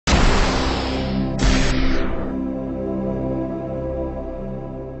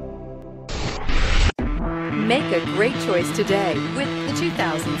Make a great choice today with the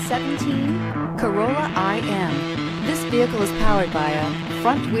 2017 Corolla IM. This vehicle is powered by a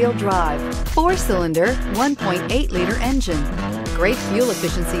front-wheel drive, 4-cylinder, 1.8-liter engine. Great fuel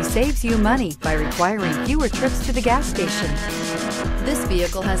efficiency saves you money by requiring fewer trips to the gas station. This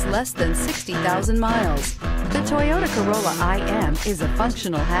vehicle has less than 60,000 miles. The Toyota Corolla IM is a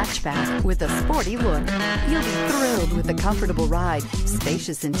functional hatchback with a sporty look. You'll be thrilled with a comfortable ride,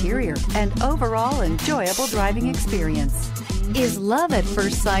 spacious interior, and overall enjoyable driving experience. Is love at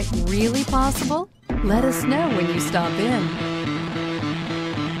first sight really possible? Let us know when you stop in.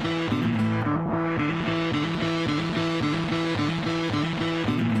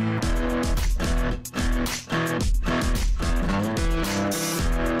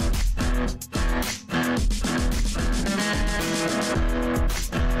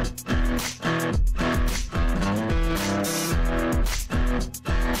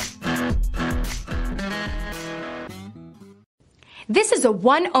 This is a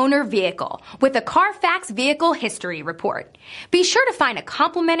one-owner vehicle with a Carfax Vehicle History Report. Be sure to find a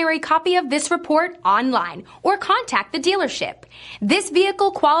complimentary copy of this report online or contact the dealership. This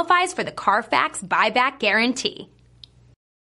vehicle qualifies for the Carfax Buyback Guarantee.